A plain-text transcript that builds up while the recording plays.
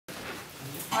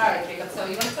All right, Jacob, so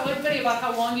you want to tell everybody about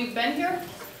how long you've been here?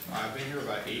 I've been here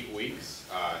about 8 weeks,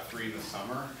 3 in the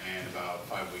summer, and about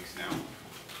 5 weeks now.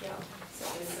 Yeah,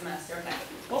 so this semester, okay.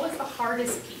 What was the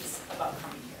hardest piece about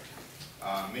coming here?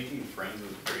 Making friends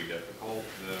was pretty difficult,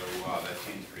 though that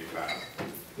changed pretty fast.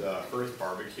 The first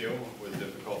barbecue was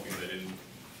difficult because I didn't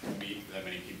meet that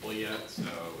many people yet, so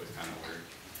it was kind of weird.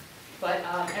 But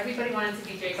everybody wanted to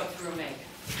be Jacob's roommate.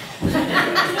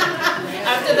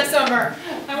 After the summer.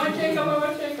 I want Jacob, I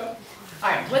want Jacob. All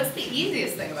right, what's the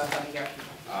easiest thing about coming here?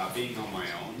 Being on my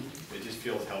own. It just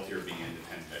feels healthier being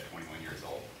independent at 21 years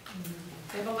old.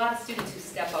 We have a lot of students who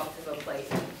step up to the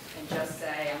plate and just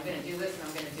say, I'm going to do this and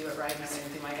I'm going to do it right and I'm going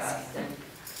to do my best. And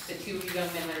the two young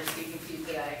men that are speaking to you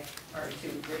today are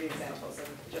two great examples of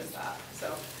just that.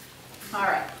 So, all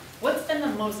right. What's been the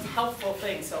most helpful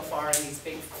thing so far in these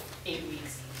big 8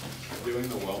 weeks? Doing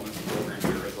the wellness program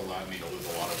here has allowed me to lose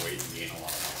a lot of weight and gain a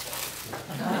lot of muscle.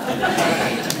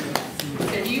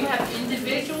 So do you have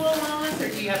individual wellness or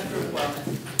do you have group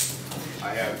wellness?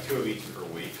 I have 2 of each per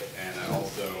week, and I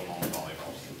also own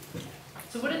volleyball.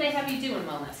 So what do they have you do in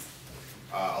wellness?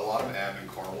 A lot of ab and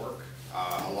core work,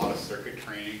 a lot of circuit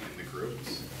training in the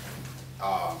groups.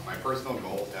 My personal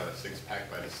goal is to have a six-pack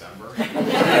by December.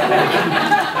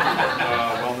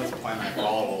 Wellness plan I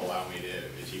follow will allow me to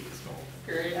achieve this goal.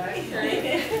 Great,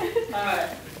 great. All right.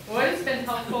 What has been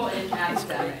helpful in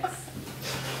academics?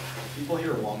 People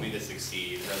here want me to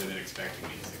succeed rather than expecting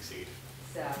me to succeed.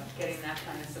 So getting that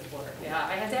kind of support. Yeah,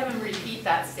 I had to have him repeat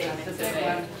that statement to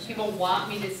me. People want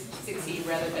me to succeed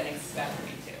rather than expect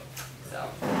me to. So,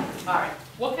 all right.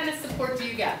 What kind of support do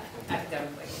you get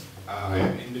academically? I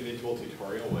have an individual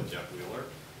tutorial with Jeff Wheeler,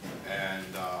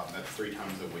 and that's 3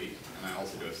 times a week. And I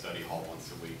also do a study hall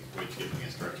once a week, which gives me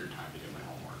a structured time to do my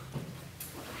homework.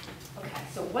 Okay,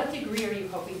 so what degree are you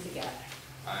hoping to get?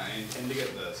 I intend to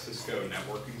get the Cisco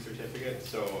networking certificate,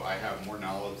 so I have more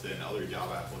knowledge than other job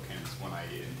applicants when I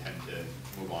intend to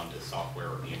move on to software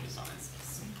or game design.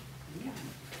 Yeah.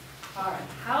 All right,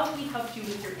 how have we helped you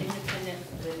with your independent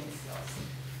living skills?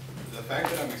 The fact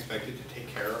that I'm expected to take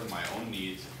care of my own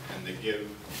needs and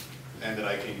that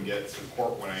I can get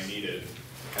support when I need it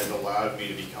has allowed me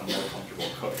to become more comfortable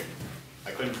cooking.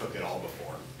 I couldn't cook at all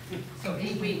before. So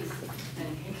 8 weeks,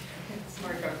 and it's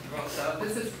more comfortable. So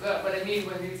this is what I mean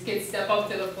when these kids step up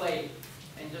to the plate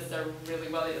and just are really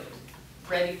well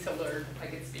ready to learn. I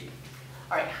can speak.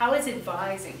 All right, how is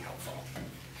advising helpful?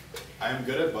 I am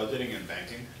good at budgeting and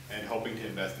banking and hoping to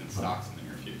invest in stocks in the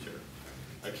near future.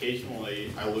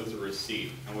 Occasionally, I lose a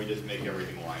receipt and we just make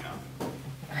everything line up.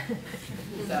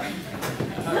 So,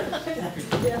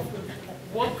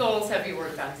 what goals have you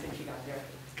worked on since you got here?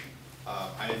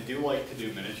 I do like to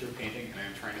do miniature painting, and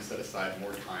I'm trying to set aside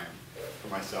more time for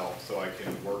myself so I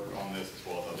can work on this as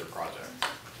well as other projects.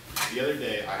 The other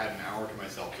day, I had an hour to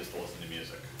myself just to listen to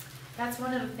music. That's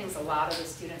one of the things a lot of the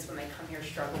students when they come here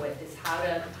struggle with is how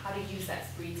to use that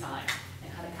free time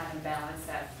and how to kind of balance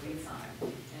that free time.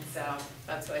 And so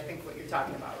that's what I think what you're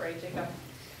talking about, right, Jacob?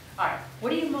 All right,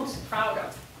 what are you most proud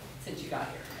of since you got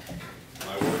here?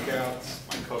 My workouts,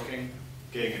 my cooking,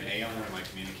 getting an A on one of my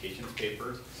communications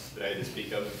papers that I had to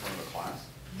speak of in front of a class.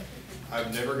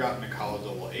 I've never gotten a college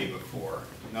level A before.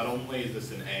 Not only is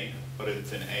this an A, but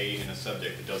it's an A in a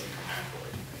subject that doesn't come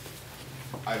naturally.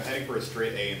 I'm heading for a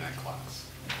straight A in that class.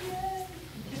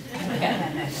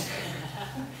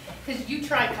 Because you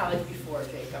tried college before,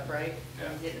 Jacob, right?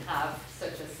 Yeah. And didn't have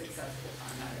such a successful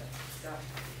time at it. So,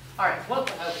 all right,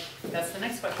 that's the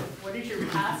next question. What is your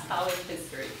past college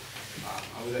history?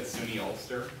 I was at SUNY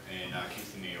Ulster in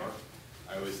Kingston, New York.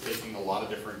 I was taking a lot of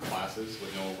different classes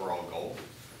with no overall goal.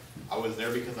 I was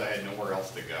there because I had nowhere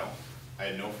else to go. I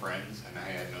had no friends and I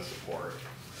had no support.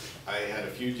 I had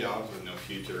a few jobs with no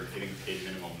future. Getting paid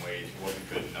minimum wage wasn't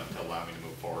good enough to allow me to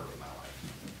move forward with my life.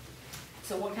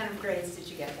 So what kind of grades did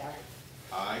you get there?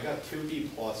 I got 2 B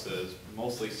pluses,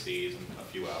 mostly C's and a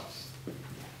few F's.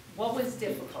 What was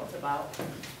difficult about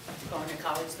going to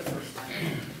college the first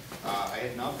time? I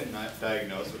had not been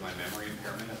diagnosed with my memory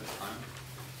impairment at the time.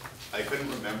 I couldn't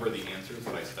remember the answers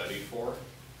that I studied for,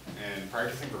 and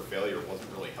practicing for failure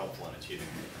wasn't really helpful in achieving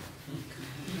it.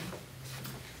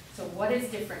 So what is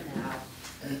different now?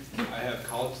 I have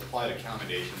college supplied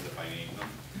accommodations if I need them,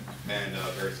 and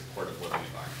a very supportive living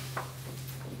environment.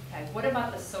 Okay, what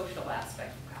about the social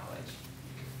aspect of college?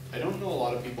 I don't know a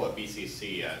lot of people at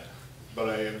BCC yet, but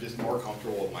I am just more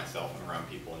comfortable with myself and around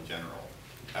people in general.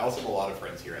 I also have a lot of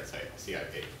friends here at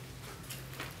CIP.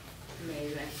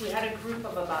 amazing. We had a group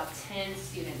of about 10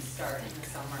 students start in the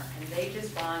summer, and they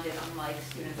just bonded unlike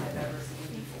students I've ever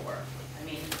seen before. I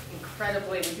mean,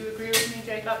 incredibly, would you agree with me,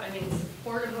 Jacob? I mean,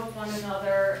 supportive of one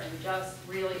another and just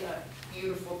really a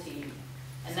beautiful team.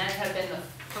 And that had been the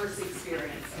first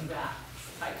experience of that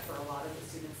type for a lot of the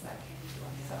students that came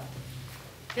to us.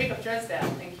 So, Jacob Dresdale,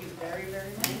 thank you very,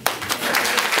 very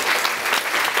much.